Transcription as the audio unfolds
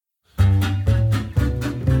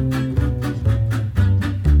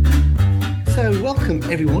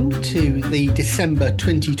Welcome everyone to the December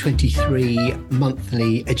 2023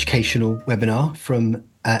 monthly educational webinar from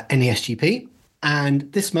NESGP. And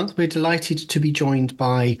this month we're delighted to be joined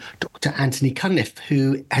by Dr. Anthony Cunliffe,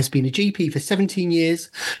 who has been a GP for 17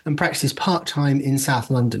 years and practices part-time in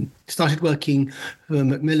South London. Started working for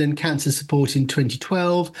Macmillan Cancer Support in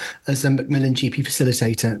 2012 as a Macmillan GP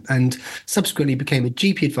facilitator, and subsequently became a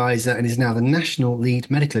GP advisor and is now the national lead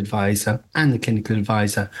medical advisor and the clinical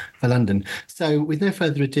advisor for London. So with no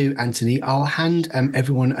further ado, Anthony, I'll hand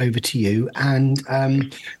everyone over to you. And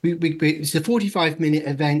it's a 45-minute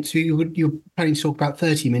event, so you're planning to talk about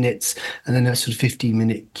 30 minutes and then a sort of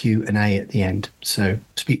 15-minute Q&A at the end. So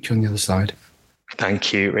speak to you on the other side.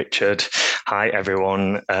 Thank you, Richard. Hi,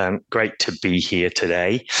 everyone. Great to be here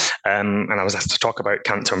today. And I was asked to talk about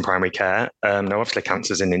cancer and primary care. Now, obviously,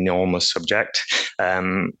 cancer is an enormous subject.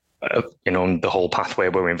 The whole pathway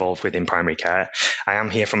we're involved with in primary care. I am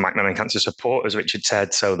here from Macmillan Cancer Support, as Richard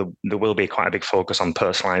said, so there will be quite a big focus on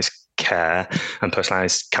personalised care and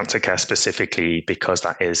personalised cancer care specifically, because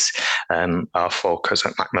that is our focus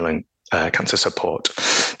at Macmillan Cancer Support.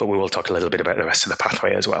 But we will talk a little bit about the rest of the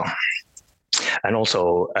pathway as well. And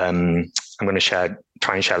also, I'm going to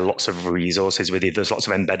try and share lots of resources with you. There's lots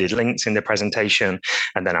of embedded links in the presentation,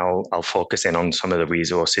 and then I'll focus in on some of the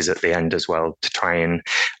resources at the end as well to try and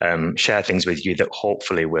share things with you that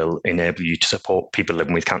hopefully will enable you to support people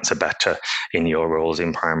living with cancer better in your roles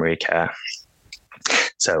in primary care.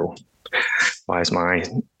 So,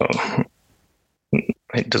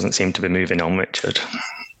 it doesn't seem to be moving on, Richard.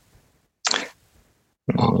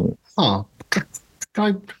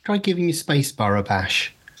 Try giving you spacebar a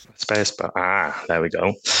bash. Spacebar. There we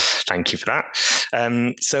go. Thank you for that.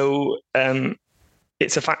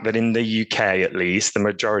 It's a fact that in the UK, at least, the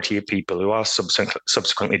majority of people who are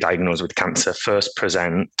subsequently diagnosed with cancer first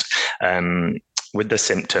present with the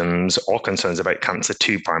symptoms or concerns about cancer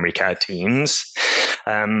to primary care teams.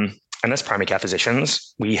 And as primary care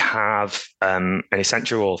physicians, we have an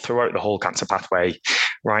essential role throughout the whole cancer pathway,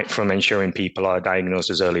 right from ensuring people are diagnosed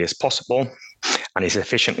as early as possible and as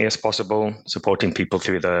efficiently as possible, supporting people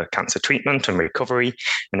through the cancer treatment and recovery,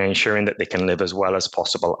 and ensuring that they can live as well as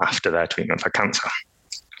possible after their treatment for cancer.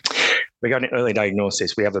 Regarding early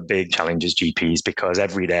diagnosis, we have a big challenge as GPs, because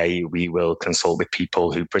every day we will consult with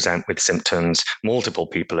people who present with symptoms, multiple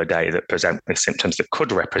people a day that present with symptoms that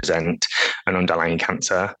could represent an underlying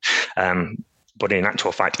cancer. But in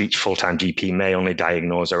actual fact, each full-time GP may only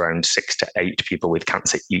diagnose around 6 to 8 people with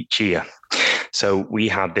cancer each year. So we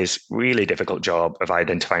have this really difficult job of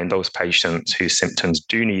identifying those patients whose symptoms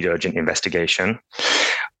do need urgent investigation,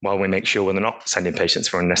 while we make sure we're not sending patients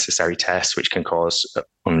for unnecessary tests, which can cause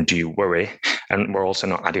undue worry. And we're also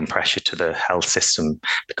not adding pressure to the health system,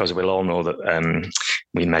 because we'll all know that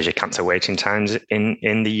we measure cancer waiting times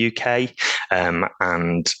in the UK,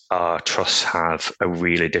 and our trusts have a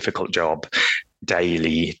really difficult job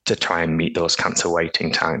daily to try and meet those cancer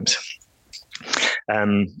waiting times.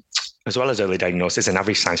 As well as early diagnosis, an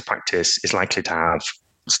average size practice is likely to have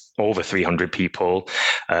over 300 people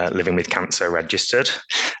living with cancer registered,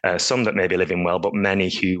 some that may be living well, but many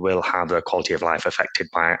who will have their quality of life affected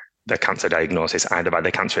by the cancer diagnosis, either by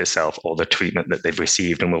the cancer itself or the treatment that they've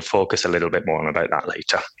received, and we'll focus a little bit more on about that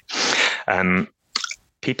later.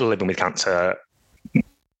 People living with cancer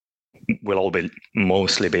will all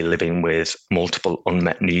mostly be living with multiple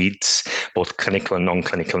unmet needs, both clinical and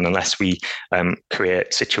non-clinical. And unless we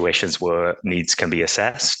create situations where needs can be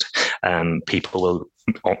assessed, people will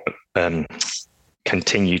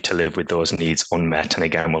continue to live with those needs unmet. And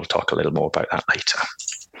again, we'll talk a little more about that later.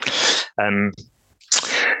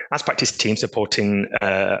 As practice team, supporting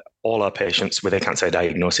all our patients with a cancer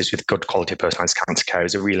diagnosis with good quality personalised cancer care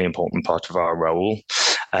is a really important part of our role.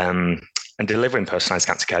 And delivering personalised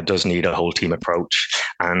cancer care does need a whole team approach.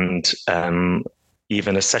 And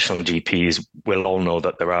even as sessional GPs, we'll all know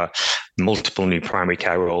that there are multiple new primary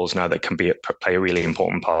care roles now that can play a really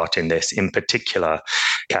important part in this. In particular,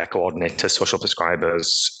 care coordinators, social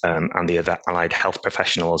prescribers, and the other allied health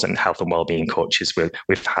professionals and health and wellbeing coaches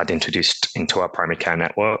we've had introduced into our primary care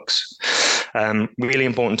networks. Really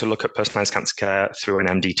important to look at personalised cancer care through an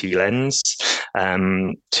MDT lens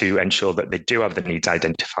to ensure that they do have the needs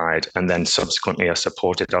identified and then subsequently are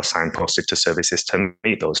supported or signposted to services to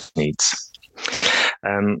meet those needs.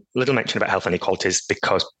 Little mention about health inequalities,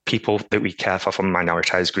 because people that we care for from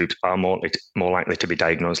minoritized groups are more likely to be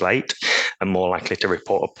diagnosed late and more likely to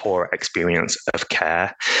report a poor experience of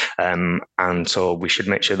care. And so we should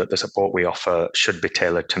make sure that the support we offer should be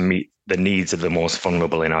tailored to meet the needs of the most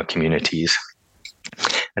vulnerable in our communities.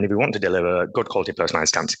 And if we want to deliver good quality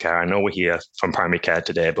personalised cancer care, I know we're here from primary care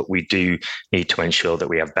today, but we do need to ensure that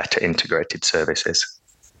we have better integrated services.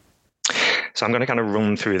 So I'm going to kind of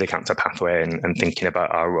run through the cancer pathway and thinking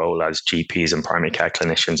about our role as GPs and primary care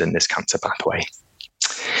clinicians in this cancer pathway.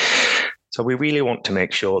 So we really want to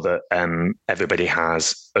make sure that everybody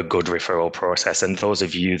has a good referral process. And those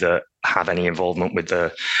of you that have any involvement with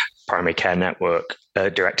the primary care network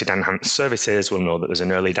directed enhanced services will know that there's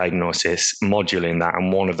an early diagnosis module in that.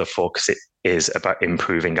 And one of the focus is about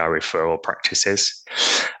improving our referral practices.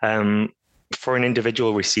 For an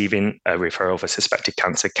individual, receiving a referral for suspected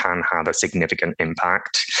cancer can have a significant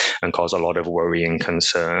impact and cause a lot of worry and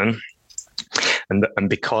concern. And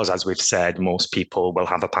because, as we've said, most people will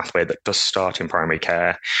have a pathway that does start in primary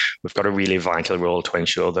care, we've got a really vital role to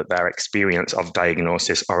ensure that their experience of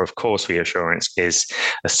diagnosis or, of course, reassurance is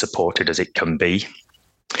as supported as it can be.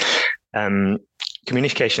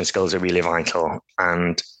 Communication skills are really vital,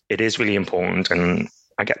 and it is really important, and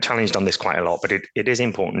I get challenged on this quite a lot, but it is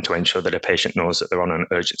important to ensure that a patient knows that they're on an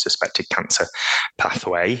urgent suspected cancer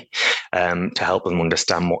pathway to help them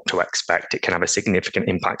understand what to expect. It can have a significant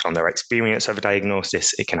impact on their experience of a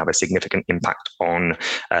diagnosis. It can have a significant impact on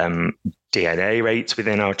DNA rates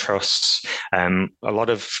within our trusts. I get a lot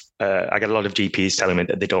of GPs telling me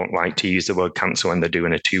that they don't like to use the word cancer when they're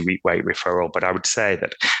doing a 2-week wait referral, but I would say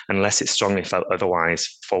that unless it's strongly felt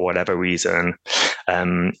otherwise, for whatever reason,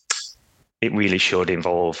 it really should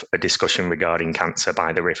involve a discussion regarding cancer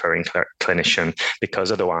by the referring clinician,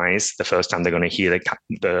 because otherwise, the first time they're going to hear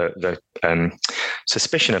the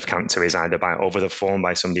suspicion of cancer is either over the phone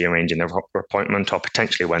by somebody arranging their appointment, or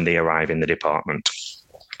potentially when they arrive in the department.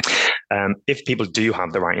 If people do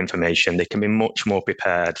have the right information, they can be much more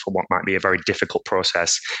prepared for what might be a very difficult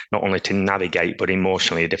process, not only to navigate, but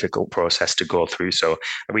emotionally a difficult process to go through. So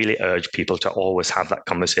I really urge people to always have that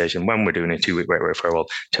conversation when we're doing a 2-week wait referral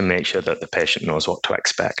to make sure that the patient knows what to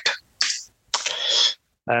expect.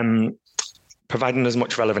 Providing as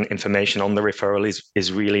much relevant information on the referral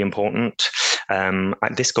is really important.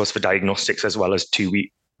 This goes for diagnostics as well as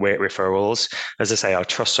 2-week wait referrals. As I say, our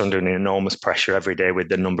trusts are under an enormous pressure every day with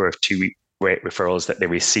the number of 2-week wait referrals that they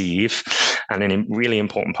receive. And a really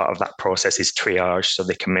important part of that process is triage, so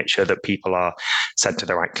they can make sure that people are sent to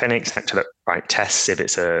the right clinics, sent to the right tests if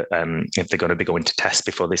they're going to be going to tests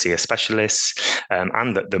before they see a specialist,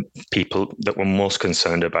 and that the people that we're most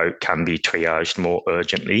concerned about can be triaged more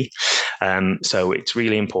urgently. So it's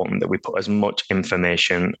really important that we put as much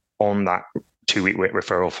information on that 2-week wait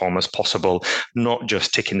referral form as possible, not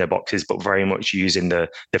just ticking the boxes, but very much using the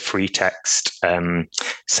free text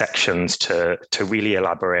sections to really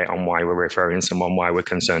elaborate on why we're referring someone, why we're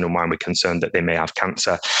concerned, and why we're concerned that they may have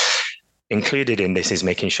cancer. Included in this is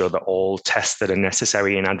making sure that all tests that are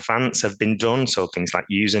necessary in advance have been done. So things like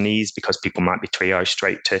user needs, because people might be triaged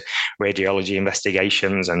straight to radiology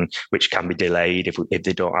investigations, and which can be delayed if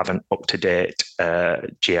they don't have an up-to-date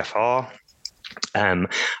GFR. And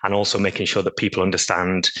also making sure that people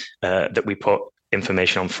understand that we put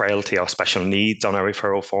information on frailty or special needs on our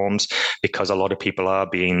referral forms, because a lot of people are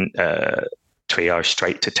being triage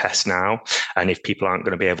straight to test now. And if people aren't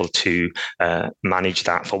going to be able to manage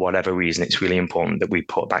that for whatever reason, it's really important that we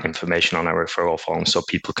put that information on our referral form so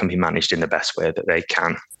people can be managed in the best way that they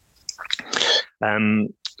can.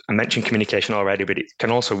 I mentioned communication already, but it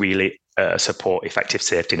can also really support effective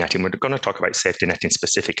safety netting. We're going to talk about safety netting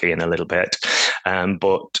specifically in a little bit,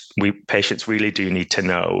 but patients really do need to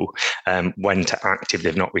know when to act if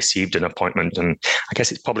they've not received an appointment. And I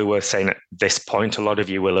guess it's probably worth saying at this point, a lot of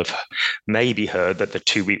you will have maybe heard that the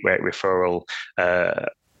 2-week wait referral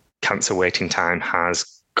cancer waiting time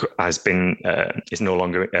is no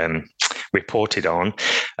longer reported on.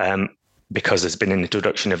 Because there's been an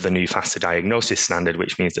introduction of the new faster diagnosis standard,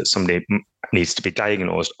 which means that somebody needs to be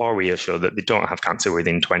diagnosed or reassured that they don't have cancer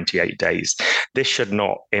within 28 days. This should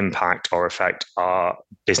not impact or affect our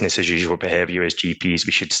business as usual behaviour as GPs.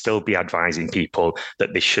 We should still be advising people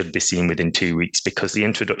that they should be seen within 2 weeks, because the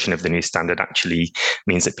introduction of the new standard actually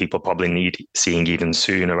means that people probably need seeing even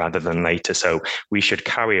sooner rather than later. So we should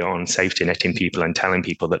carry on safety netting people and telling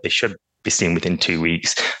people that they should be seen within 2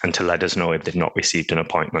 weeks, and to let us know if they've not received an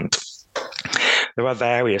appointment. There are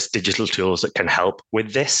various digital tools that can help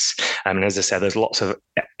with this. And as I said, there's lots of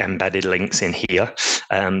embedded links in here.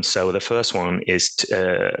 So the first one is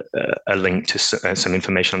a link to some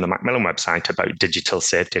information on the Macmillan website about digital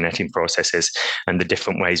safety netting processes and the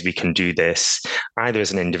different ways we can do this, either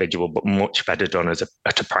as an individual, but much better done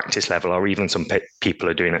at a practice level, or even some people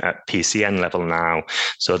are doing it at PCN level now,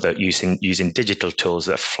 so that using digital tools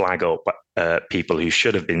that flag up people who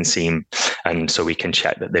should have been seen, and so we can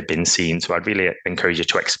check that they've been seen. So I'd really encourage you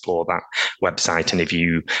to explore that website. And if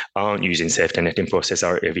you aren't using safety netting process,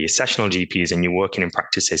 or if you're sessional GPs and you're working in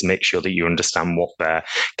practices, make sure that you understand what their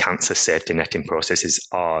cancer safety netting processes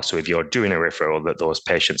are. So if you're doing a referral, that those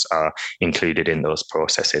patients are included in those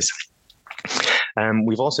processes.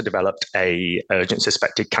 We've also developed a urgent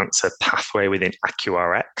suspected cancer pathway within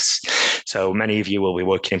AccuRx. So many of you will be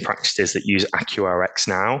working in practices that use AccuRx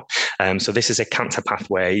now. So this is a cancer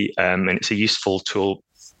pathway, and it's a useful tool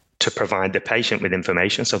to provide the patient with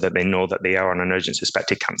information so that they know that they are on an urgent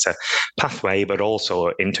suspected cancer pathway, but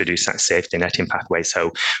also introduce that safety netting pathway.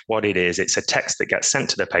 So what it is, it's a text that gets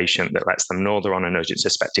sent to the patient that lets them know they're on an urgent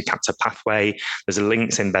suspected cancer pathway. There's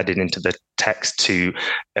links embedded into the text to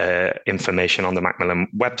information on the Macmillan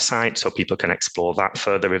website, so people can explore that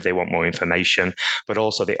further if they want more information. But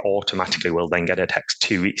also they automatically will then get a text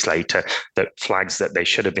 2 weeks later that flags that they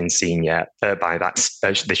should have been seen yet by that.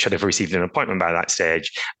 They should have received an appointment by that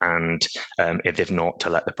stage, and if they've not, to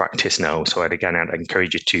let the practice know. So I'd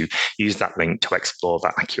encourage you to use that link to explore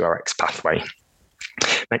that AccuRx pathway.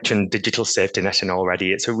 Mentioned digital safety netting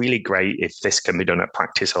already. It's a really great if this can be done at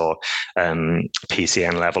practice or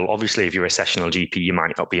PCN level. Obviously, if you're a sessional GP, you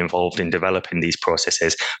might not be involved in developing these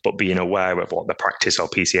processes, but being aware of what the practice or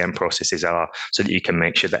PCN processes are so that you can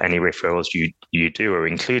make sure that any referrals you do are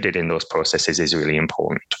included in those processes is really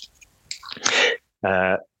important.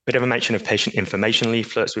 Bit of a mention of patient information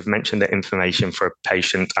leaflets. We've mentioned that information for a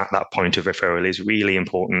patient at that point of referral is really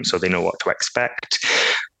important so they know what to expect.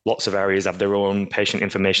 Lots of areas have their own patient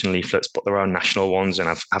information leaflets, but there are national ones, and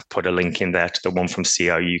I've put a link in there to the one from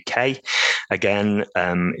CRUK. Again,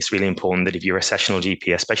 it's really important that if you're a sessional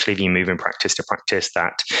GP, especially if you move in practice to practice,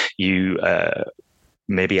 that you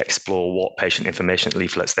maybe explore what patient information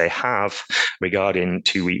leaflets they have regarding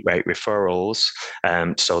 2-week wait referrals,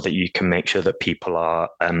 so that you can make sure that people are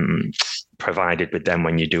provided with them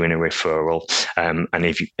when you're doing a referral. And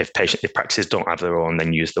if practices don't have their own,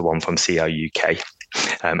 then use the one from CRUK.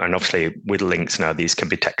 And obviously with links now, these can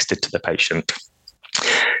be texted to the patient.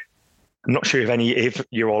 I'm not sure if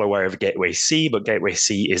you're all aware of Gateway C, but Gateway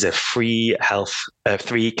C is a free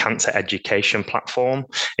cancer education platform.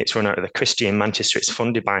 It's run out of the Christie in Manchester. It's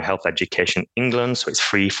funded by Health Education England, so it's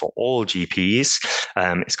free for all GPs.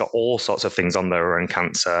 It's got all sorts of things on there around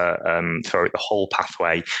cancer throughout the whole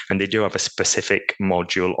pathway, and they do have a specific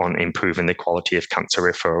module on improving the quality of cancer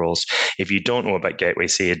referrals. If you don't know about Gateway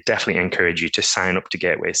C, I definitely encourage you to sign up to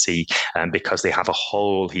Gateway C, because they have a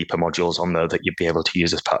whole heap of modules on there that you'd be able to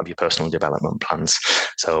use as part of your personal development plans.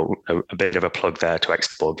 So a bit of a plug there to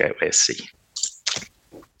explore Gateway C.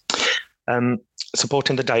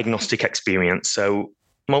 Supporting the diagnostic experience. So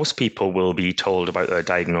most people will be told about their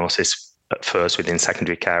diagnosis at first within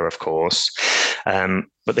secondary care, of course.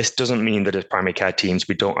 But this doesn't mean that as primary care teams,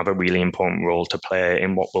 we don't have a really important role to play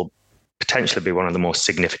in what will potentially be one of the most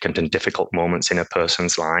significant and difficult moments in a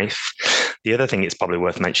person's life. The other thing it's probably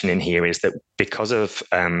worth mentioning here is that because of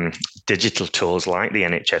digital tools like the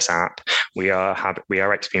NHS app, we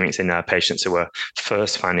are experiencing our patients who are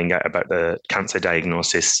first finding out about the cancer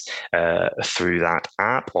diagnosis through that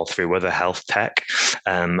app or through other health tech,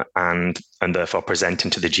 and therefore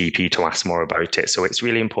presenting to the GP to ask more about it. So it's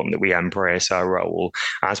really important that we embrace our role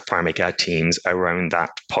as primary care teams around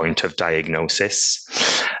that point of diagnosis.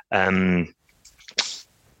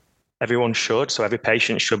 Everyone should. So every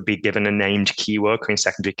patient should be given a named key worker in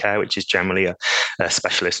secondary care, which is generally a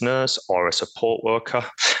specialist nurse or a support worker.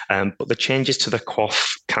 But the changes to the QOF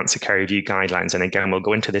Cancer Care Review Guidelines, and again, we'll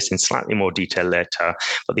go into this in slightly more detail later,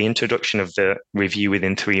 but the introduction of the review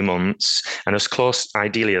within 3 months and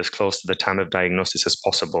ideally as close to the time of diagnosis as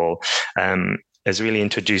possible, has really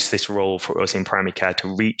introduced this role for us in primary care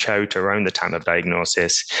to reach out around the time of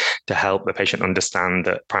diagnosis to help the patient understand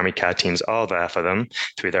that primary care teams are there for them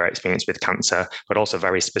through their experience with cancer, but also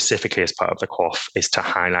very specifically as part of the QOF is to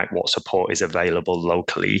highlight what support is available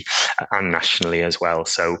locally and nationally as well.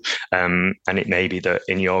 So, and it may be that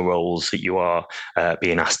in your roles that you are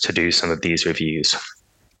being asked to do some of these reviews.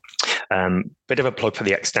 Bit of a plug for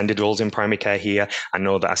the extended roles in primary care here. I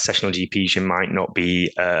know that as sessional GPs, you might not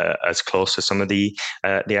be as close to some of the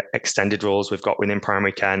extended roles we've got within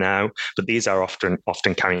primary care now, but these are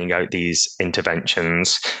often carrying out these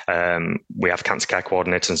interventions. We have cancer care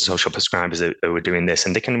coordinators and social prescribers who are doing this,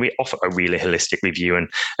 and they can offer a really holistic review and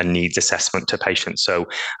needs assessment to patients. So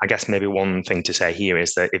I guess maybe one thing to say here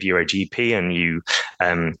is that if you're a GP and you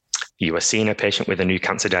are seeing a patient with a new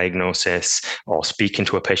cancer diagnosis or speaking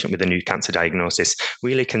to a patient with a new cancer diagnosis,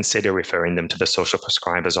 really consider referring them to the social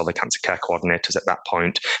prescribers or the cancer care coordinators at that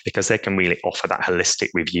point, because they can really offer that holistic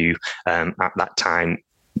review at that time.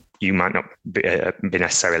 You might not be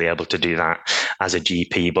necessarily able to do that as a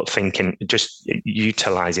GP, but just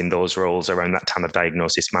utilizing those roles around that time of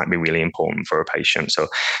diagnosis might be really important for a patient. So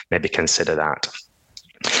maybe consider that.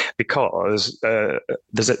 Because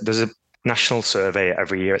there's a national survey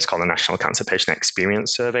every year. It's called the National Cancer Patient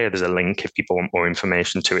Experience Survey. There's a link if people want more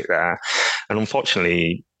information to it there. And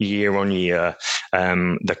unfortunately, year on year,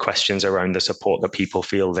 the questions around the support that people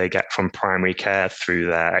feel they get from primary care through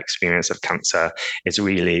their experience of cancer is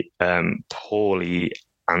really poorly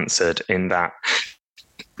answered, in that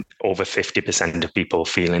over 50% of people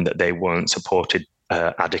feeling that they weren't supported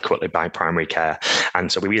adequately by primary care.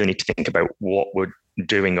 And so we really need to think about what we're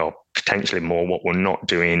doing, or potentially more what we're not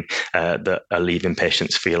doing, that are leaving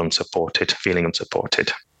patients feeling unsupported.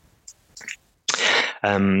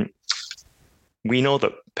 We know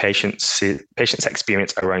that patients'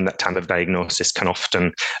 experience around that time of diagnosis can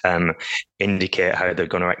often indicate how they're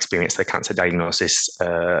going to experience their cancer diagnosis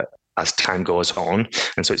as time goes on.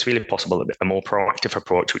 And so it's really possible that a more proactive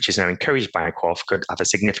approach, which is now encouraged by IQOF, could have a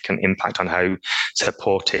significant impact on how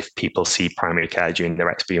supportive people see primary care during their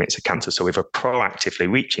experience of cancer. So if we're proactively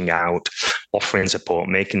reaching out, offering support,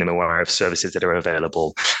 making them aware of services that are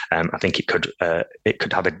available, I think it could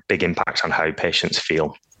have a big impact on how patients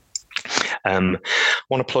feel. Want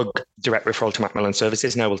to plug direct referral to Macmillan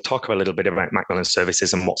Services. Now we'll talk a little bit about Macmillan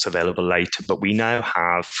Services and what's available later, but we now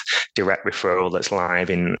have direct referral that's live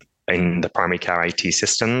in the primary care IT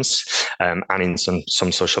systems, and in some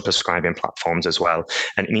social prescribing platforms as well.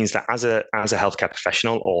 And it means that as a healthcare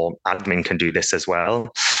professional, or admin can do this as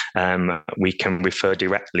well, we can refer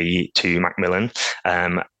directly to Macmillan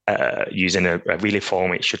using a really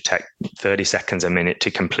form. It should take 30 seconds, a minute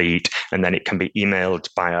to complete, and then it can be emailed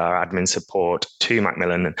by our admin support to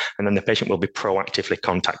Macmillan, and then the patient will be proactively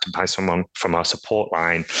contacted by someone from our support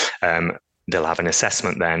line. They'll have an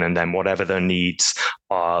assessment then, and then whatever their needs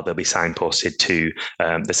are, they'll be signposted to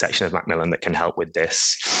the section of Macmillan that can help with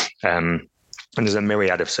this. And there's a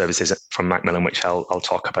myriad of services from Macmillan, which I'll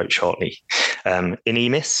talk about shortly. In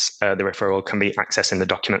EMIS, the referral can be accessed in the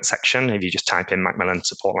document section. If you just type in Macmillan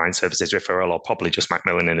Support Line Services Referral, or probably just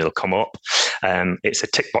Macmillan, and it'll come up. It's a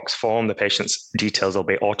tick box form. The patient's details will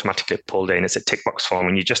be automatically pulled in. It's a tick box form,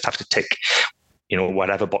 and you just have to tick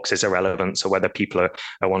whatever boxes are relevant. So whether people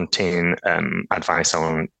are wanting advice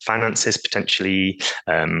on finances, potentially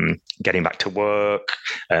getting back to work,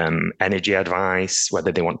 energy advice,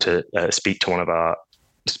 whether they want to speak to one of our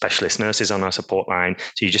specialist nurses on our support line.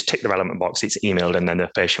 So you just tick the relevant box, it's emailed, and then the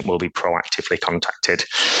patient will be proactively contacted.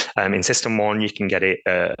 In System 1, you can get it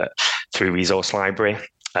through Resource Library,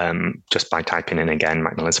 just by typing in again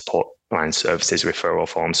Macmillan Support Line Services Referral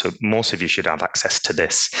Form. So most of you should have access to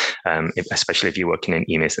this, especially if you're working in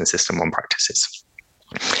EMIS and System 1 practices.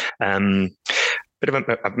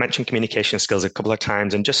 I've mentioned communication skills a couple of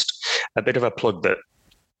times, and just a bit of a plug that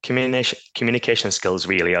communication skills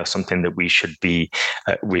really are something that we should be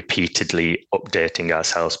repeatedly updating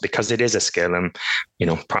ourselves, because it is a skill. And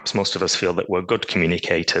perhaps most of us feel that we're good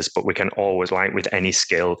communicators, but we can always, like with any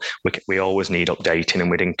skill, we always need updating, and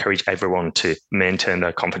we'd encourage everyone to maintain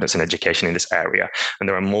their confidence and education in this area. And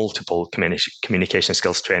there are multiple communication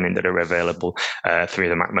skills training that are available through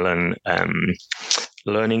the Macmillan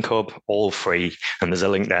Learning Hub, all free, and there's a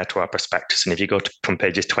link there to our prospectus. And if you go from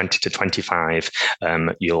pages 20 to 25,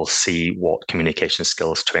 you'll see what communication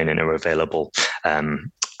skills training are available,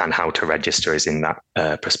 and how to register is in that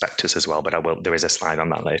prospectus as well. But there is a slide on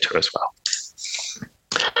that later as well.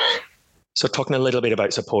 So talking a little bit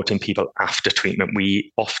about supporting people after treatment,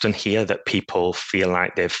 we often hear that people feel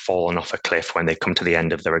like they've fallen off a cliff when they come to the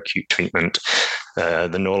end of their acute treatment. They're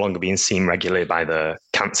no longer being seen regularly by the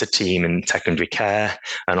cancer team in secondary care,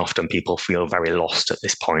 and often people feel very lost at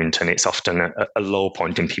this point, and it's often a low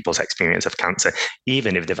point in people's experience of cancer,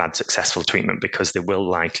 even if they've had successful treatment, because they will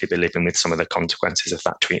likely be living with some of the consequences of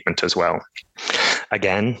that treatment as well.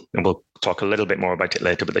 Again, and we'll talk a little bit more about it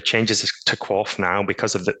later, but the changes to QOF now,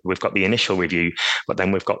 because of we've got the initial review, but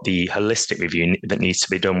then we've got the holistic review that needs to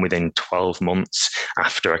be done within 12 months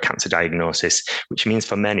after a cancer diagnosis, which means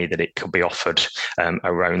for many that it could be offered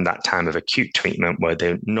around that time of acute treatment, where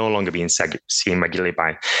they're no longer being seen regularly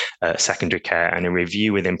by secondary care, and a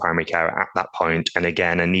review within primary care at that point, and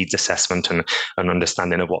again a needs assessment and an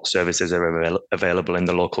understanding of what services are available in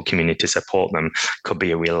the local community to support them could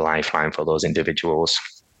be a real lifeline for those individuals.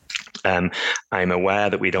 I'm aware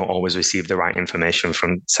that we don't always receive the right information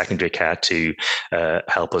from secondary care to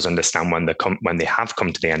help us understand when they have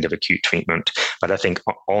come to the end of acute treatment. But I think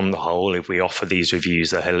on the whole, if we offer these reviews,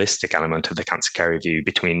 the holistic element of the cancer care review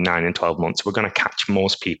between 9 and 12 months, we're going to catch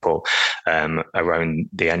most people around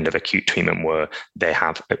the end of acute treatment where they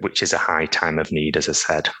have, which is a high time of need, as I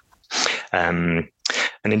said.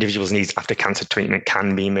 An individual's needs after cancer treatment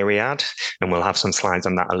can be myriad, and we'll have some slides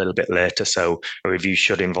on that a little bit later. So a review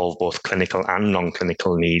should involve both clinical and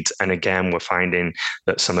non-clinical needs. And again, we're finding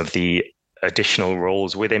that some of the additional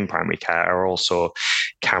roles within primary care are also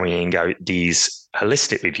carrying out these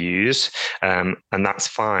holistic reviews, and that's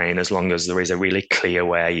fine as long as there is a really clear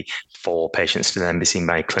way for patients to then be seen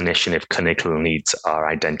by a clinician if clinical needs are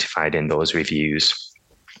identified in those reviews.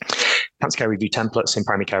 Cancer care review templates in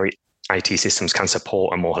primary care IT systems can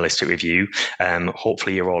support a more holistic review.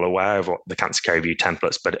 Hopefully you're all aware of what the cancer care review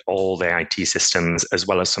templates, but all the IT systems, as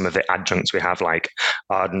well as some of the adjuncts we have like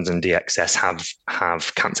Ardens and DXS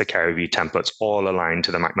have cancer care review templates all aligned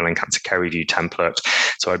to the Macmillan Cancer Care Review template.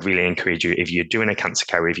 So I'd really encourage you, if you're doing a cancer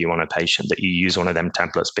care review on a patient, that you use one of them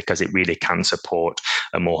templates, because it really can support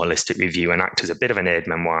a more holistic review and act as a bit of an aide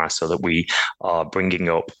memoir, so that we are bringing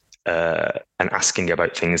up and asking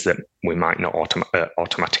about things that we might not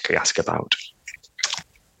automatically ask about.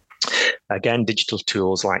 Again, digital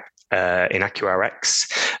tools like in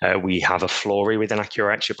AccuRx, we have a Florey within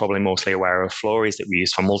AccuRx. You're probably mostly aware of Floreys that we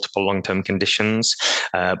use for multiple long-term conditions,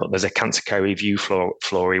 but there's a cancer care review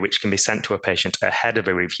Florey which can be sent to a patient ahead of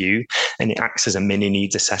a review, and it acts as a mini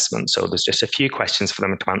needs assessment. So there's just a few questions for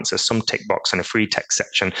them to answer, some tick box and a free text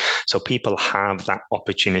section, so people have that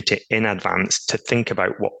opportunity in advance to think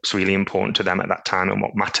about what's really important to them at that time and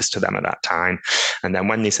what matters to them at that time. And then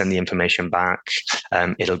when they send the information back,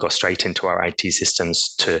 it'll go straight into our IT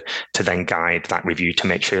systems to then guide that review to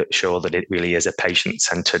make sure that it really is a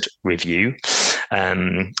patient-centered review.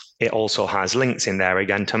 It also has links in there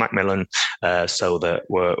again to Macmillan, so that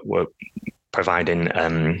we're providing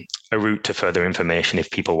a route to further information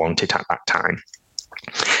if people want it at that time.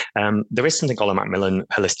 There is something called a Macmillan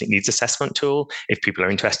Holistic Needs Assessment Tool. If people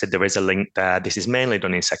are interested, there is a link there. This is mainly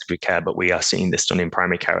done in secondary care, but we are seeing this done in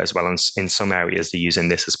primary care as well. And in some areas, they're using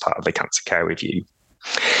this as part of the cancer care review.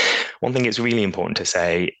 One thing it's really important to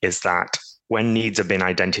say is that when needs have been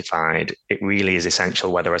identified, it really is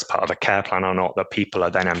essential, whether as part of a care plan or not, that people are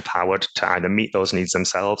then empowered to either meet those needs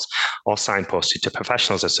themselves or signposted to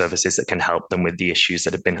professionals or services that can help them with the issues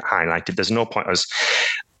that have been highlighted. There's no point us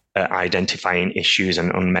identifying issues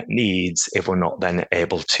and unmet needs if we're not then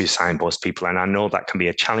able to signpost people. And I know that can be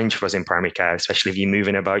a challenge for us in primary care, especially if you're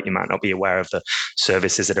moving about, you might not be aware of the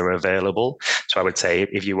services that are available. So I would say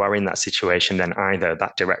if you are in that situation, then either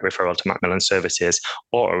that direct referral to Macmillan Services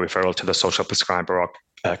or a referral to the social prescriber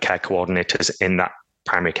or care coordinators in that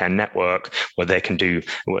primary care network, where they can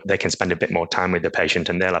spend a bit more time with the patient,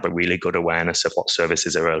 and they'll have a really good awareness of what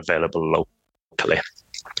services are available locally.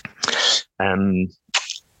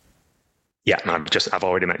 Yeah, I've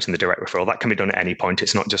already mentioned the direct referral. That can be done at any point.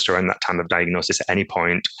 It's not just around that time of diagnosis. At any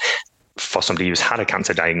point, for somebody who's had a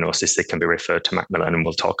cancer diagnosis, they can be referred to Macmillan, and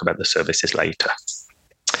we'll talk about the services later.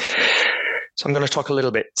 So I'm going to talk a little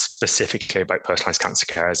bit specifically about personalised cancer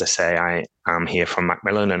care. As I say, I am here from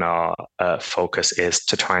Macmillan, and our focus is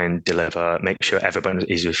to try and make sure everyone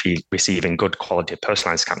is receiving good quality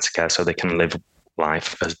personalised cancer care so they can live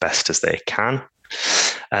life as best as they can.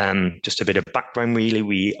 Just a bit of background, really,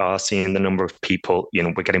 we are seeing the number of people,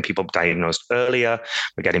 we're getting people diagnosed earlier,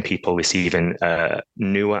 we're getting people receiving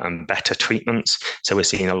newer and better treatments. So we're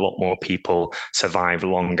seeing a lot more people survive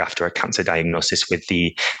long after a cancer diagnosis, with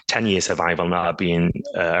the 10-year survival now being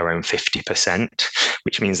around 50%,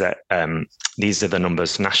 which means that these are the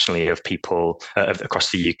numbers nationally of people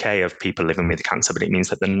across the UK of people living with cancer, but it means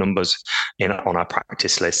that the numbers on our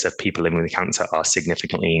practice lists of people living with cancer are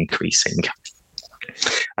significantly increasing.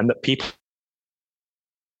 And that people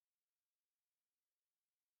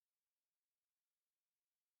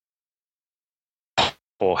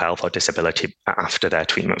poor health or disability after their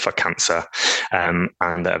treatment for cancer, and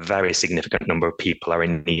that a very significant number of people are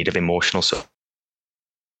in need of emotional support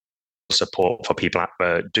support for people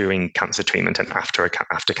during cancer treatment and after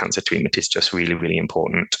cancer treatment is just really, really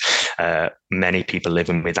important. Many people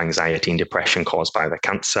living with anxiety and depression caused by the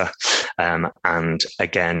cancer. And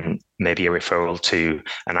again, maybe a referral to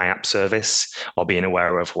an IAP service, or being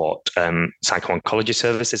aware of what psycho-oncology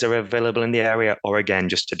services are available in the area, or again,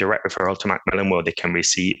 just a direct referral to Macmillan where they can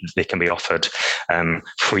be offered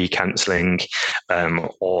free counselling,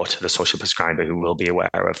 or to the social prescriber who will be aware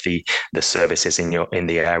of the services in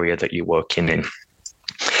the area that you're working in.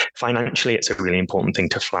 Financially, it's a really important thing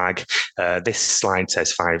to flag. This slide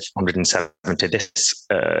says 570. This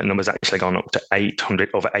number's actually gone up to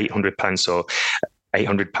over £800. So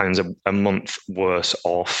 £800 a month worse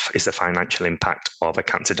off is the financial impact of a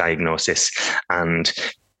cancer diagnosis. And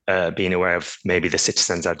being aware of maybe the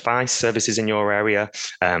citizens' advice services in your area,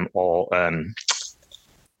 or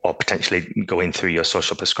potentially going through your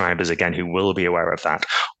social prescribers, again, who will be aware of that,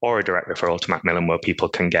 or a direct referral to Macmillan where people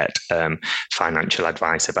can get financial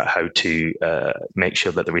advice about how to make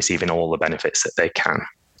sure that they're receiving all the benefits that they can.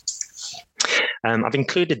 I've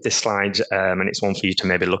included this slide, and it's one for you to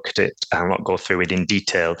maybe look at it. I'll not go through it in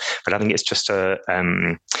detail, but I think it's just a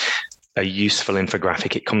useful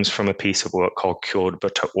infographic. It comes from a piece of work called Cured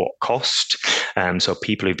But at What Cost? So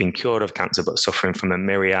people who've been cured of cancer but suffering from a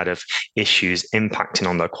myriad of issues impacting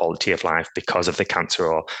on their quality of life because of the cancer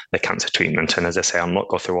or the cancer treatment. And as I say, I'll not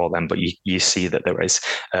go through all them, but you see that there is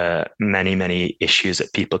many, many issues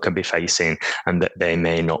that people can be facing and that they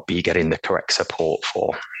may not be getting the correct support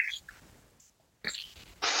for.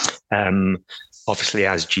 Obviously,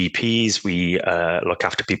 as GPs, we look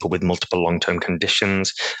after people with multiple long-term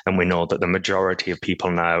conditions, and we know that the majority of people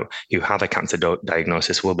now who have a cancer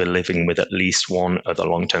diagnosis will be living with at least one other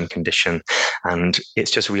long-term condition. And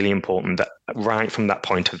it's just really important that right from that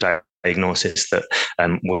point of diagnosis that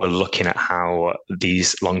we're looking at how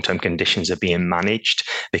these long-term conditions are being managed,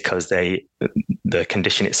 because the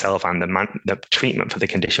condition itself and the treatment for the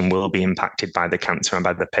condition will be impacted by the cancer and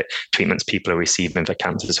by the treatments people are receiving for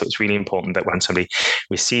cancer. So it's really important that when somebody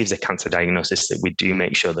receives a cancer diagnosis that we do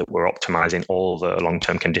make sure that we're optimizing all the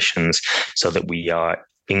long-term conditions so that we are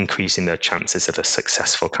increasing their chances of a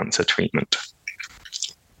successful cancer treatment.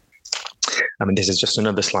 I mean, this is just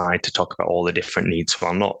another slide to talk about all the different needs. So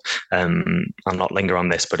I'll not linger on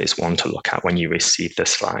this, but it's one to look at when you receive the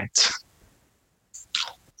slides.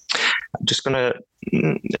 I'm just going to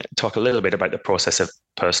talk a little bit about the process of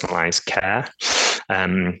personalised care.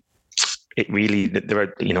 It really,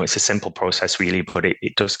 it's a simple process really, but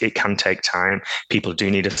it can take time. People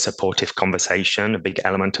do need a supportive conversation. A big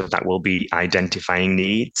element of that will be identifying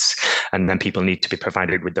needs, and then people need to be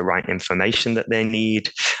provided with the right information that they need.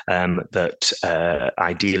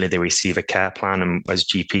 Ideally they receive a care plan, and as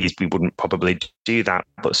GPs we wouldn't probably do that,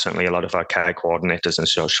 but certainly a lot of our care coordinators and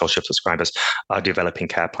social prescribers are developing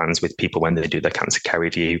care plans with people when they do their cancer care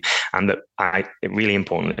review, and that it's really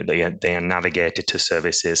important that they are navigated to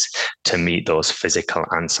services to meet those physical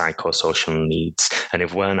and psychosocial needs. And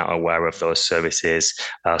if we're not aware of those services,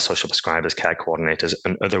 social prescribers, care coordinators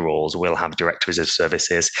and other roles will have directories of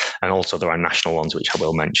services, and also there are national ones which I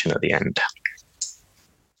will mention at the end.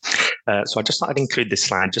 So I just thought I'd include this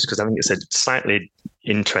slide just because I think it's a slightly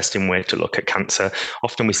interesting way to look at cancer.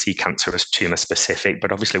 Often we see cancer as tumor specific,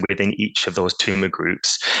 but obviously within each of those tumor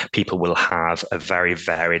groups, people will have a very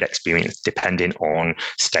varied experience depending on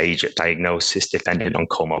stage at diagnosis, depending on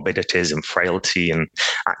comorbidities and frailty and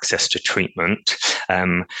access to treatment.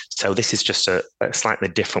 So this is just a slightly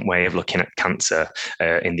different way of looking at cancer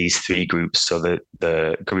in these three groups. So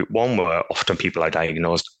the group one, where often people are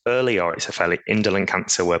diagnosed early, or it's a fairly indolent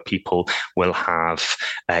cancer where people will have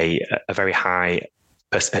a very high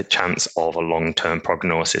a chance of a long-term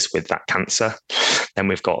prognosis with that cancer. Then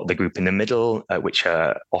we've got the group in the middle, which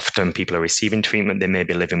often people are receiving treatment. They may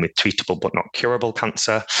be living with treatable but not curable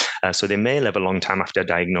cancer. So they may live a long time after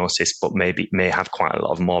diagnosis, but may have quite a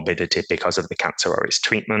lot of morbidity because of the cancer or its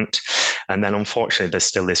treatment. And then unfortunately, there's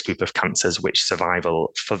still this group of cancers which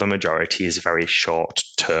survival for the majority is very short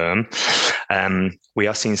term. We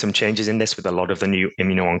are seeing some changes in this with a lot of the new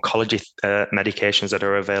immuno-oncology medications that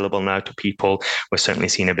are available now to people. We're certainly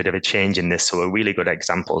seeing a bit of a change in this. So really good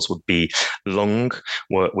examples would be lung,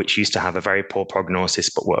 which used to have a very poor prognosis,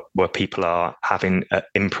 but where people are having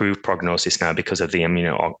improved prognosis now because of the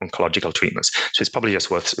immuno-oncological treatments. So it's probably just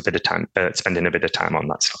worth a bit of time, spending a bit of time on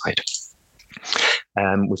that slide.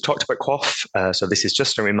 We've talked about QOF, so this is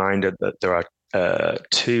just a reminder that there are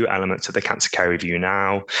two elements of the cancer care review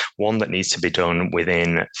now, one that needs to be done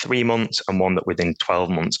within 3 months and one that within 12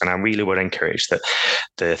 months. And I really would encourage that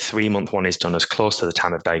the 3-month one is done as close to the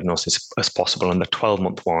time of diagnosis as possible, and the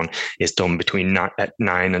 12-month one is done between 9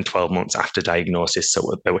 and 12 months after diagnosis,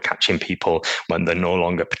 so that we're catching people when they're no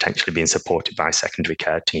longer potentially being supported by secondary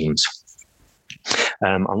care teams.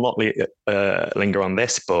 I'll not linger on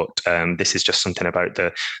this, but this is just something about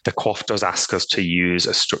the QOF does ask us to use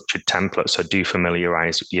a structured template, so do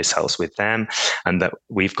familiarise yourselves with them. And that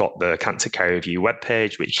we've got the Cancer Care Review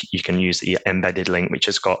webpage, which you can use the embedded link, which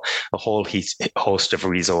has got a whole host of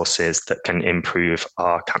resources that can improve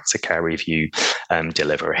our Cancer Care Review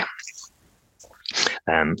delivery.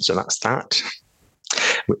 So that's that.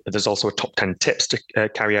 There's also a top 10 tips to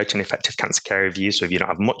carry out an effective cancer care review. So if you don't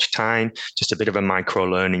have much time, just a bit of a micro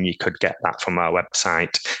learning, you could get that from our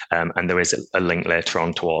website. And there is a link later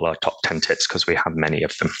on to all our top 10 tips because we have many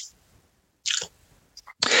of them.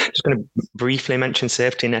 Just going to briefly mention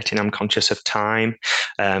safety netting. I'm conscious of time.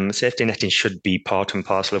 Safety netting should be part and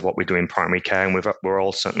parcel of what we do in primary care, and we're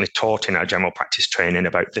all certainly taught in our general practice training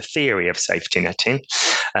about the theory of safety netting.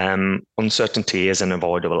 Uncertainty is an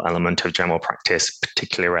avoidable element of general practice,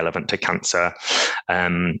 particularly relevant to cancer,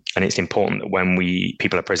 and it's important that when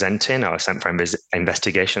people are presenting or sent for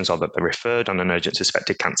investigations, or that they're referred on an urgent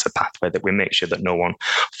suspected cancer pathway, that we make sure that no one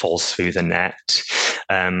falls through the net.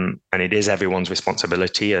 And it is everyone's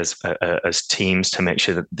responsibility as teams to make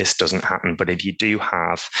sure that this doesn't happen. But if you do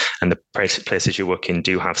have, and the places you work in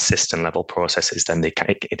do have system level processes, then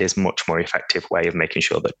it is much more effective way of making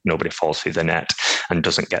sure that nobody falls through the net and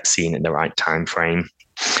doesn't get seen in the right time frame.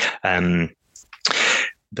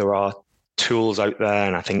 There are tools out there,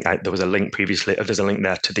 and I think there was a link previously. There's a link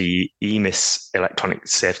there to the EMIS electronic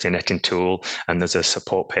safety netting tool, and there's a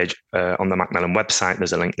support page on the Macmillan website.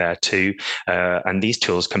 There's a link there too, and these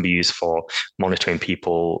tools can be used for monitoring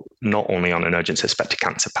people not only on an urgent suspected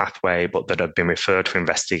cancer pathway, but that have been referred for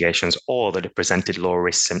investigations or that have presented low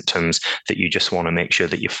risk symptoms that you just want to make sure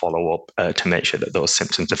that you follow up to make sure that those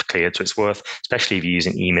symptoms have cleared. So it's worth, especially if you're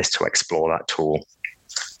using EMIS, to explore that tool.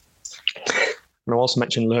 And I also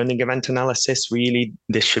mentioned learning event analysis. Really,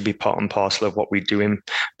 this should be part and parcel of what we do in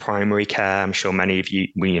primary care. I'm sure many of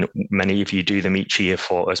you do them each year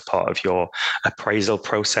as part of your appraisal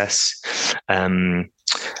process.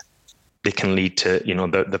 They can lead to,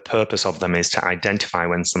 the purpose of them is to identify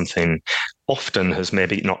when something often has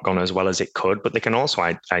maybe not gone as well as it could, but they can also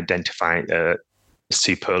identify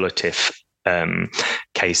superlative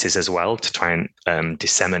cases as well to try and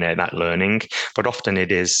disseminate that learning. But often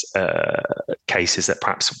it is cases that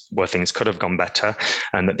perhaps where things could have gone better,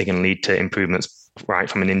 and that they can lead to improvements right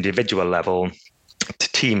from an individual level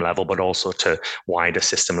to team level, but also to wider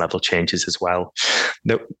system level changes as well.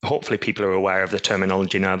 Hopefully people are aware of the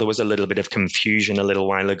terminology now. There was a little bit of confusion a little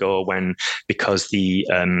while ago because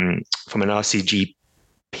from an RCGP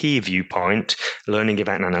viewpoint, learning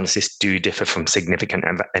event analysis do differ from significant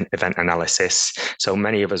event analysis. So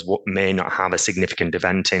many of us may not have a significant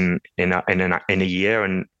event in a year,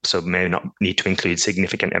 and so may not need to include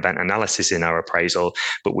significant event analysis in our appraisal.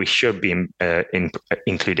 But we should be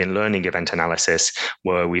including learning event analysis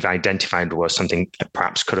where we've identified where something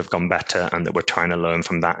perhaps could have gone better, and that we're trying to learn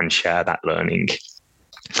from that and share that learning.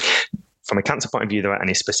 From a cancer point of view, there are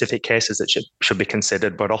any specific cases that should be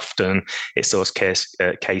considered, but often it's those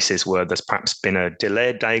cases where there's perhaps been a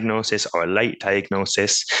delayed diagnosis or a late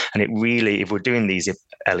diagnosis. And it really, if we're doing these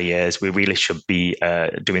LEAs, we really should be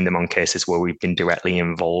doing them on cases where we've been directly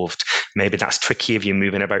involved. Maybe that's tricky if you're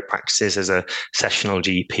moving about practices as a sessional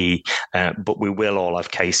GP, but we will all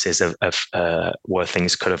have cases of where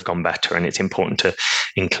things could have gone better, and it's important to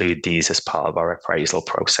include these as part of our appraisal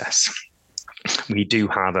process. We do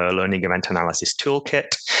have a learning event analysis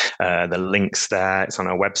toolkit. The link's there. It's on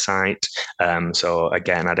our website. So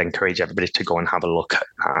again, I'd encourage everybody to go and have a look at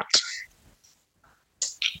that.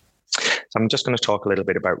 So I'm just going to talk a little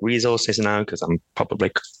bit about resources now, because I'm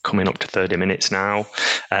probably coming up to 30 minutes now.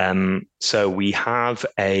 So we have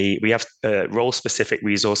role-specific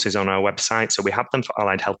resources on our website. So we have them for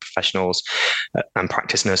allied health professionals and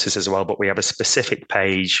practice nurses as well, but we have a specific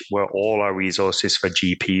page where all our resources for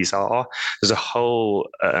GPs are. There's a whole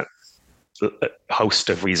host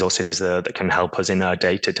of resources that can help us in our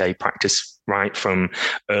day-to-day practice, right from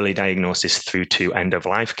early diagnosis through to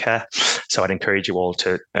end-of-life care. So I'd encourage you all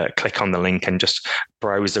to click on the link and just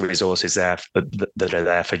browse the resources there that are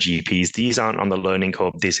there for GPs. These aren't on the Learning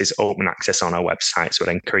Hub. This is open access on our website. So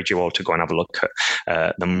I'd encourage you all to go and have a look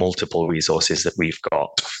at the multiple resources that we've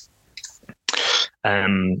got. I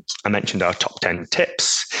mentioned our top 10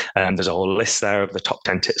 tips. There's a whole list there of the top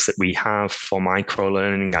 10 tips that we have for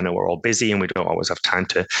micro-learning. I know we're all busy and we don't always have time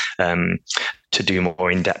to do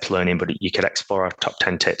more in-depth learning, but you could explore our top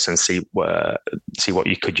 10 tips and see what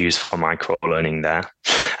you could use for micro-learning there.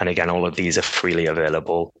 And again, all of these are freely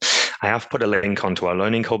available. I have put a link onto our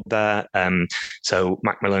Learning Hub there. So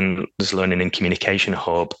Macmillan's Learning and Communication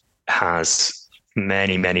Hub has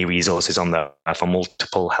many resources on there for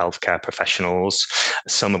multiple healthcare professionals,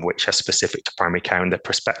 some of which are specific to primary care, and the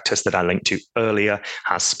prospectus that I linked to earlier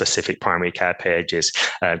has specific primary care pages.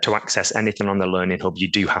 To access anything on the Learning Hub, you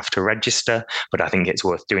do have to register, but I think it's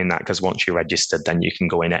worth doing that because once you're registered, then you can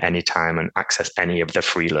go in at any time and access any of the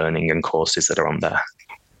free learning and courses that are on there.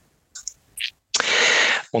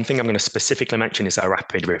 One thing I'm going to specifically mention is our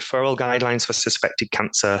rapid referral guidelines for suspected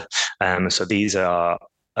cancer. So these are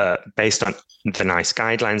based on the NICE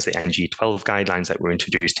guidelines, the NG12 guidelines that were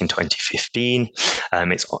introduced in 2015.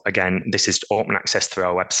 This is open access through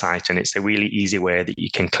our website, and it's a really easy way that you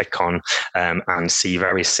can click on and see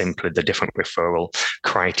very simply the different referral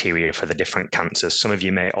criteria for the different cancers. Some of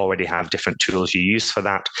you may already have different tools you use for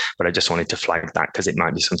that, but I just wanted to flag that because it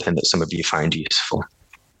might be something that some of you find useful.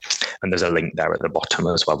 And there's a link there at the bottom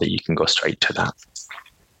as well that you can go straight to that.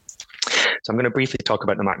 So I'm going to briefly talk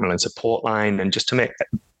about the Macmillan support line, and just to make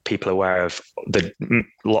people aware of the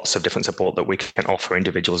lots of different support that we can offer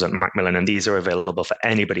individuals at Macmillan, and these are available for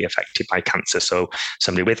anybody affected by cancer, so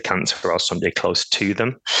somebody with cancer or somebody close to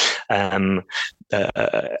them.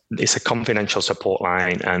 It's a confidential support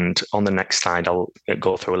line, and on the next slide I'll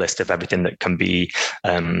go through a list of everything that can be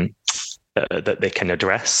that they can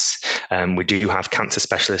address. We do have cancer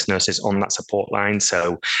specialist nurses on that support line,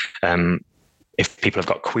 so if people have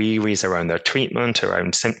got queries around their treatment,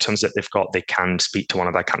 around symptoms that they've got, they can speak to one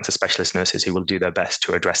of our cancer specialist nurses who will do their best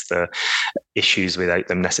to address the issues without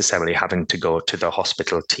them necessarily having to go to the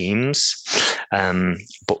hospital teams.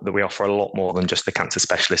 But we offer a lot more than just the cancer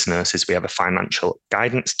specialist nurses. We have a financial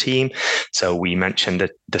guidance team. So we mentioned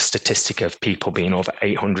the statistic of people being over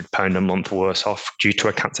 £800 a month worse off due to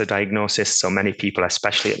a cancer diagnosis. So many people,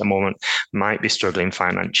 especially at the moment, might be struggling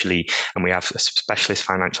financially. And we have a specialist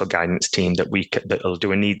financial guidance team that will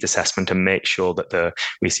do a needs assessment and make sure that they're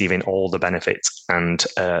receiving all the benefits and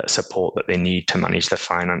support that they need to manage their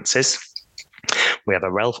finances. We have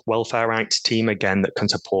a welfare rights team, again, that can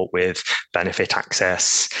support with benefit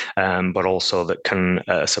access, but also that can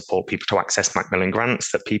support people to access Macmillan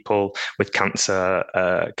grants that people with cancer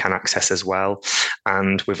can access as well.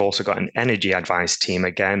 And we've also got an energy advice team.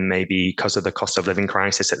 Again, maybe because of the cost of living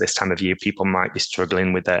crisis at this time of year, people might be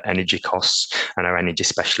struggling with their energy costs, and our energy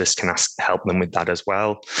specialists can help them with that as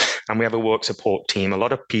well. And we have a work support team. A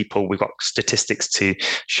lot of people, we've got statistics to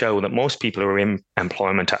show that most people who are in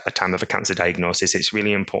employment at the time of a cancer diagnosis, it's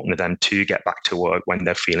really important to them to get back to work when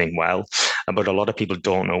they're feeling well. But a lot of people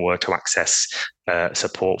don't know where to access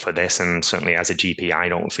support for this. And certainly as a GP, I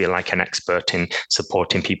don't feel like an expert in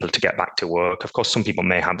supporting people to get back to work. Of course, some people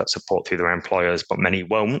may have that support through their employers, but many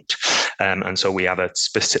won't. And so we have a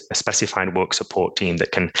specified work support team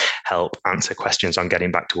that can help answer questions on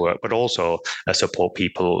getting back to work, but also support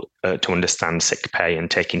people to understand sick pay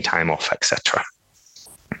and taking time off, etc.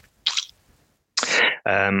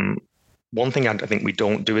 One thing I think we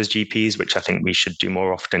don't do as GPs, which I think we should do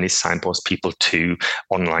more often, is signpost people to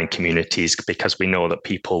online communities, because we know that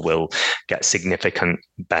people will get significant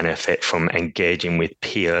benefit from engaging with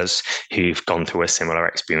peers who've gone through a similar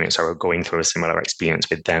experience or are going through a similar experience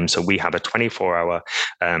with them. So we have a 24-hour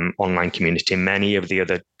online community. Many of the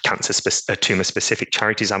other tumor-specific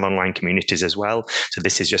charities have online communities as well. So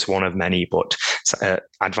this is just one of many, but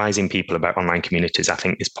advising people about online communities, I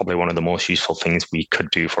think, is probably one of the most useful things we could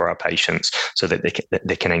do for our patients, so that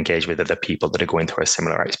they can engage with other people that are going through a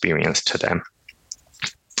similar experience to them.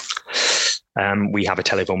 We have a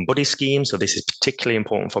telephone buddy scheme. So this is particularly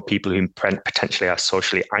important for people who potentially are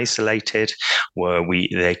socially isolated, where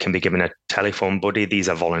they can be given a telephone buddy. These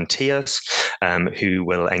are volunteers who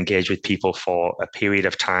will engage with people for a period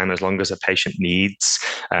of time, as long as a patient needs,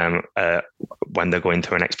 when they're going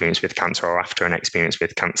through an experience with cancer or after an experience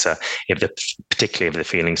with cancer, particularly if they're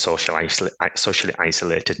feeling socially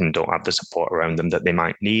isolated and don't have the support around them that they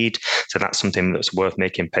might need. So that's something that's worth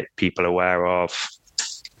making people aware of.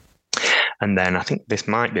 And then I think this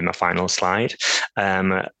might be my final slide.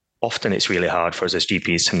 Often it's really hard for us as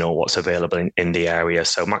GPs to know what's available in the area.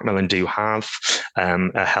 So Macmillan do have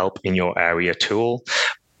a help in your area tool.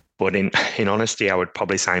 But in honesty, I would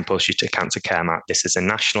probably signpost you to Cancer Care Map. This is a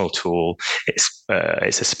national tool. It's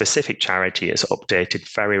a specific charity. It's updated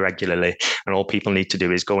very regularly, and all people need to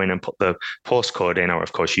do is go in and put the postcode in, or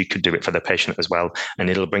of course you could do it for the patient as well, and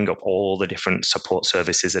it'll bring up all the different support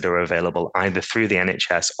services that are available either through the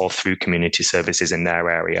NHS or through community services in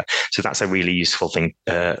their area. So that's a really useful thing,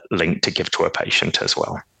 link to give to a patient as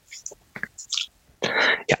well.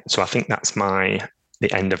 Yeah, so I think that's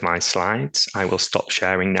the end of my slides. I will stop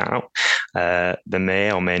sharing now. There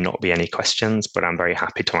may or may not be any questions, but I'm very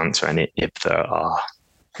happy to answer any if there are.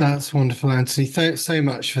 That's wonderful, Anthony. Thanks so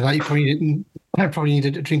much for that. I probably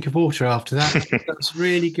needed a drink of water after that. That's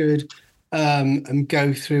really good. And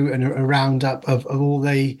go through a roundup of all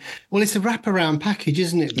it's a wraparound package,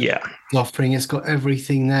 isn't it? Yeah. Offering, it's got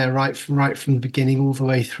everything there right from the beginning all the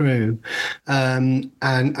way through, and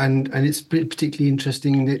it's particularly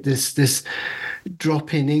interesting that this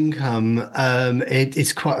drop in income,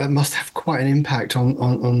 it must have quite an impact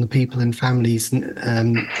on the people and families with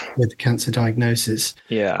the cancer diagnosis.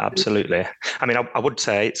 Yeah, absolutely. I mean, I would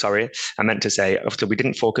say, sorry, I meant to say, after we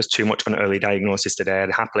didn't focus too much on early diagnosis today,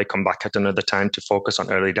 I'd happily come back at another time to focus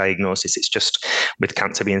on early diagnosis. It's just with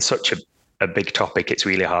cancer being such a big topic, it's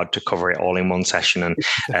really hard to cover it all in one session.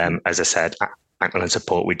 And as I said, Macmillan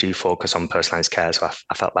Support, we do focus on personalised care. So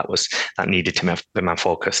I felt that needed to be my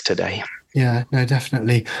focus today. Yeah, no,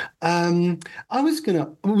 definitely. I was going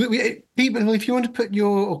to, people, if you want to put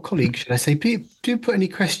your colleagues, should I say, do put any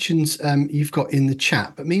questions you've got in the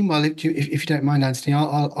chat. But meanwhile, if you don't mind, Anthony,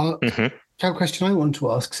 I'll have a question I want to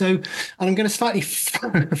ask. So, and I'm going to slightly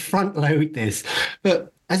front load this,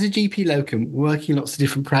 but as a GP locum working in lots of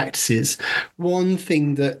different practices, one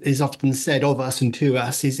thing that is often said of us and to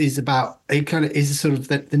us is about it kind of is sort of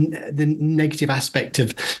the negative aspect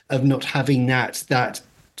of not having that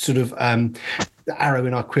sort of the arrow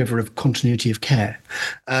in our quiver of continuity of care,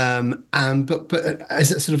 but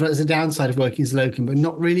as a downside of working as locum, but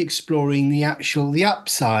not really exploring the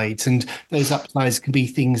upsides, and those upsides can be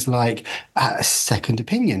things like a second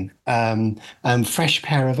opinion, fresh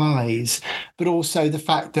pair of eyes, but also the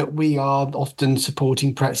fact that we are often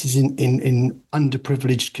supporting practices in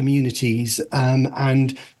underprivileged communities,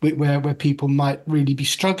 and where people might really be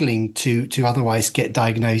struggling to otherwise get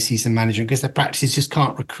diagnoses and management because their practices just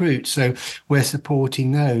can't recruit. So we're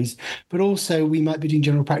supporting those, but also we might be doing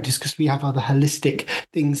general practice because we have other holistic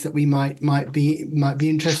things that we might be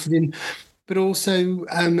interested in. But also,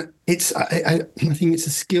 I think it's a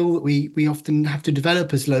skill that we often have to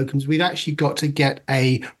develop as locums. We've actually got to get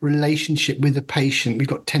a relationship with the patient. We've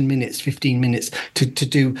got 10 minutes, 15 minutes to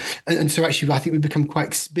do. And so actually, I think we've become quite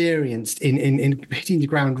experienced in hitting the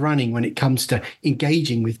ground running when it comes to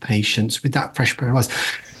engaging with patients with that fresh pair of eyes.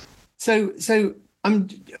 So I'm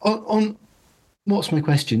on what's my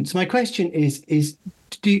question? So my question is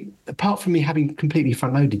apart from me having completely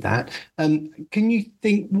front-loaded that, do you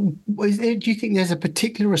think there's a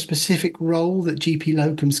particular or specific role that GP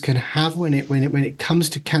locums can have when it comes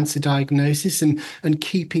to cancer diagnosis and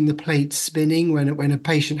keeping the plate spinning when a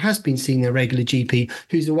patient has been seeing their regular GP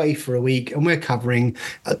who's away for a week, and we're covering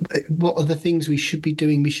what are the things we should be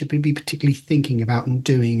doing, we should be particularly thinking about and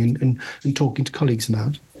doing and talking to colleagues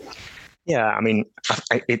about? Yeah, I mean,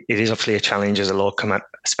 it is obviously a challenge as a locum,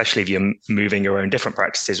 especially if you're moving your own different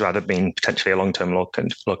practices rather than being potentially a long-term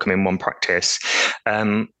locum in one practice.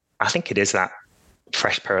 I think it is that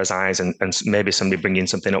fresh pair of eyes and maybe somebody bringing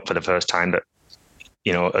something up for the first time that,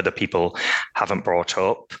 other people haven't brought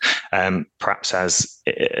up, perhaps as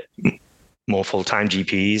more full-time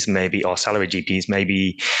GPs, maybe, or salary GPs,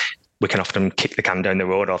 maybe we can often kick the can down the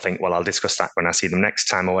road or think, well, I'll discuss that when I see them next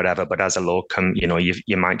time or whatever. But as a locum,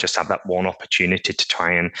 you might just have that one opportunity to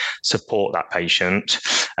try and support that patient.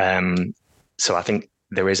 So I think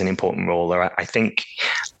there is an important role there. I think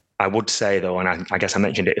I would say, though, and I guess I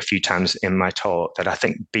mentioned it a few times in my talk, that I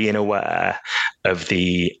think being aware of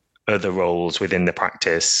the other roles within the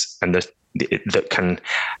practice and that can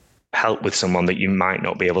help with someone that you might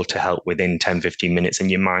not be able to help within 10, 15 minutes, and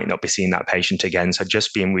you might not be seeing that patient again. So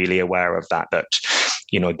just being really aware of that,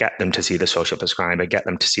 get them to see the social prescriber, get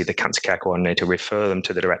them to see the cancer care coordinator, refer them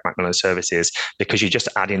to the direct Macmillan services, because you're just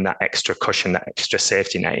adding that extra cushion, that extra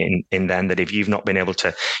safety net in then, that if you've not been able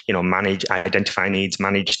to, identify needs,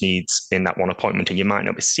 manage needs in that one appointment, and you might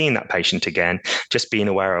not be seeing that patient again, just being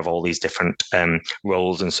aware of all these different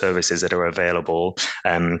roles and services that are available,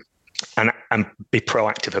 and be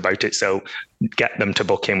proactive about it. So get them to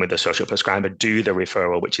book in with the social prescriber, do the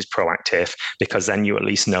referral, which is proactive, because then you at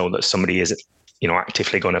least know that somebody is,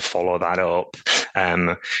 actively going to follow that up.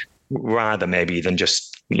 rather maybe than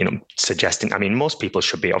just, suggesting. I mean, most people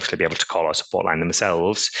should obviously be able to call our support line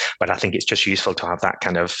themselves, but I think it's just useful to have that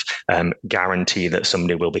kind of guarantee that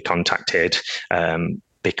somebody will be contacted,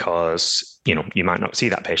 because you might not see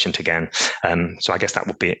that patient again. So I guess that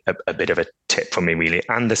would be a bit of a tip for me, really.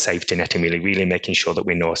 And the safety netting, really making sure that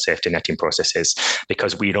we know safety netting processes,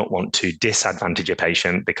 because we don't want to disadvantage a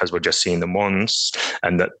patient because we're just seeing them once,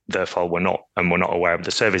 and that therefore we're not aware of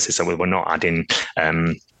the services, so we're not adding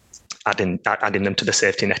them to the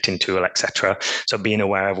safety netting tool, etc. So being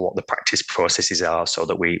aware of what the practice processes are, so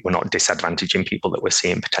that we're not disadvantaging people that we're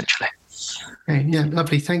seeing potentially. Okay, yeah,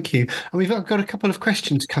 lovely, thank you. And we've got a couple of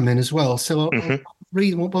questions come in as well. So I'll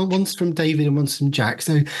read one's from David and one's from Jack.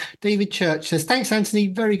 So David Church says, "Thanks, Anthony.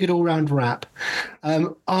 Very good all-round wrap.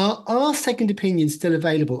 Are second opinions still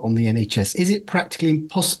available on the NHS? Is it practically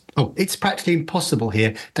impossible? Oh, it's practically impossible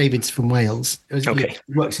here." David's from Wales. Okay.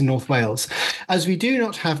 He works in North Wales. "As we do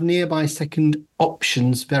not have nearby second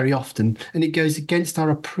options very often, and it goes against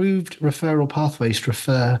our approved referral pathways to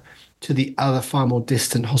refer to the other far more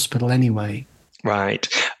distant hospital anyway." Right.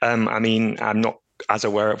 I mean, I'm not as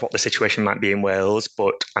aware of what the situation might be in Wales,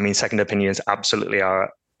 but I mean, second opinions absolutely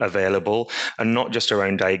are available, and not just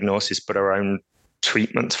around diagnosis, but around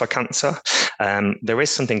treatments for cancer. There is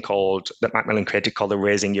something that Macmillan created called the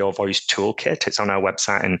Raising Your Voice Toolkit. It's on our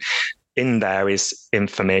website, and in there is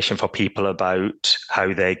information for people about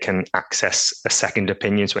how they can access a second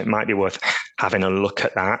opinion. So it might be worth having a look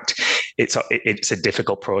at that. It's a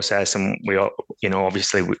difficult process, and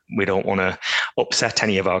obviously we don't want to upset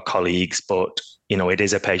any of our colleagues, but it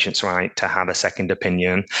is a patient's right to have a second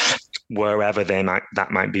opinion wherever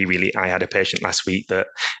that might be. Really, I had a patient last week that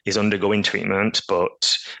is undergoing treatment,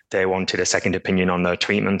 but they wanted a second opinion on their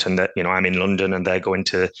treatment, and that I'm in London and they're going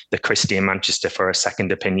to the Christie in Manchester for a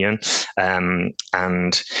second opinion,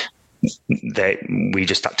 and we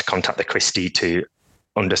just had to contact the Christie to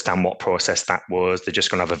understand what process that was. They're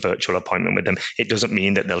just going to have a virtual appointment with them. It doesn't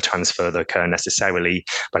mean that they'll transfer their care necessarily,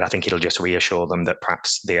 but I think it'll just reassure them that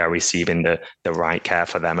perhaps they are receiving the right care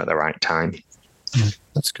for them at the right time.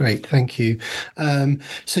 That's great. Thank you.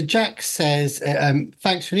 So Jack says,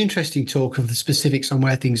 "Thanks for an interesting talk of the specifics on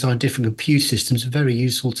where things are in different computer systems. Very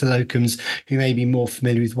useful to locums who may be more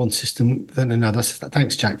familiar with one system than another." So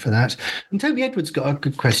thanks, Jack, for that. And Toby Edwards got a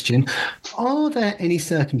good question. "Are there any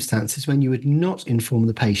circumstances when you would not inform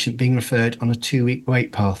the patient being referred on a 2-week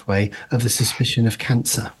wait pathway of the suspicion of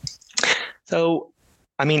cancer?" So,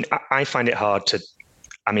 I mean, I find it hard to...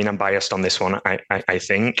 I mean, I'm biased on this one, I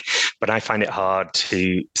think, but I find it hard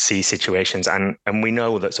to see situations. And we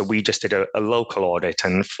know that, so we just did a local audit,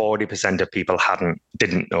 and 40% of people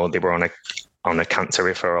didn't know they were on a cancer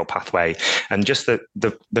referral pathway. And just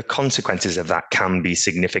the consequences of that can be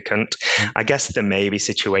significant. I guess there may be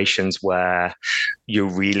situations where you're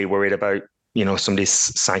really worried about somebody's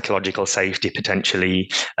psychological safety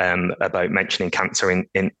potentially, about mentioning cancer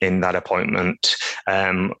in that appointment,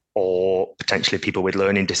 or potentially people with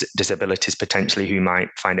learning disabilities potentially who might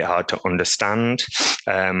find it hard to understand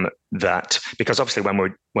that, because obviously when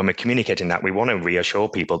we're communicating that, we want to reassure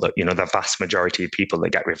people that the vast majority of people that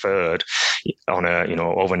get referred on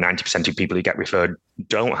over 90% of people who get referred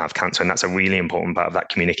don't have cancer, and that's a really important part of that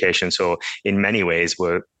communication. So in many ways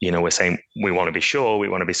we're saying we want to be sure, we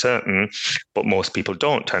want to be certain, but most people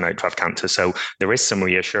don't turn out to have cancer. So there is some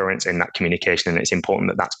reassurance in that communication, and it's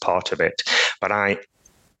important that that's part of it. But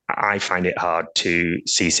I find it hard to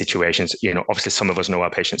see situations, obviously some of us know our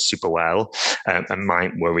patients super well, and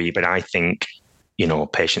might worry, but I think,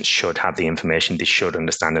 patients should have the information, they should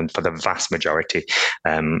understand. And for the vast majority,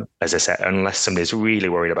 as I said, unless somebody's really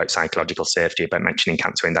worried about psychological safety, about mentioning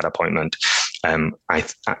cancer in that appointment, I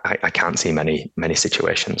can't see many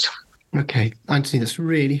situations. Okay, Anthony, that's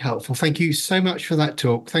really helpful. Thank you so much for that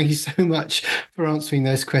talk. Thank you so much for answering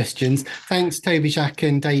those questions. Thanks, Toby, Jack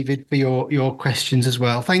and David, for your questions as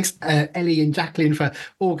well. Thanks, Ellie and Jacqueline, for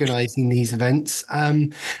organising these events.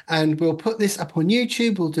 And we'll put this up on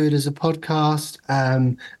YouTube. We'll do it as a podcast,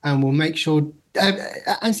 and we'll make sure...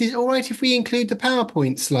 Anthony, is it all right if we include the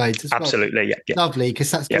PowerPoint slides as well? Absolutely, yeah. Lovely,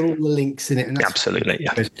 because that's got all the links in it. And that's absolutely, really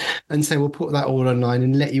good. And so we'll put that all online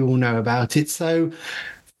and let you all know about it. So...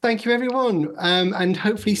 thank you, everyone, and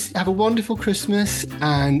hopefully have a wonderful Christmas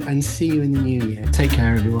and see you in the new year. Take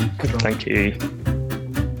care, everyone. Goodbye. Thank you.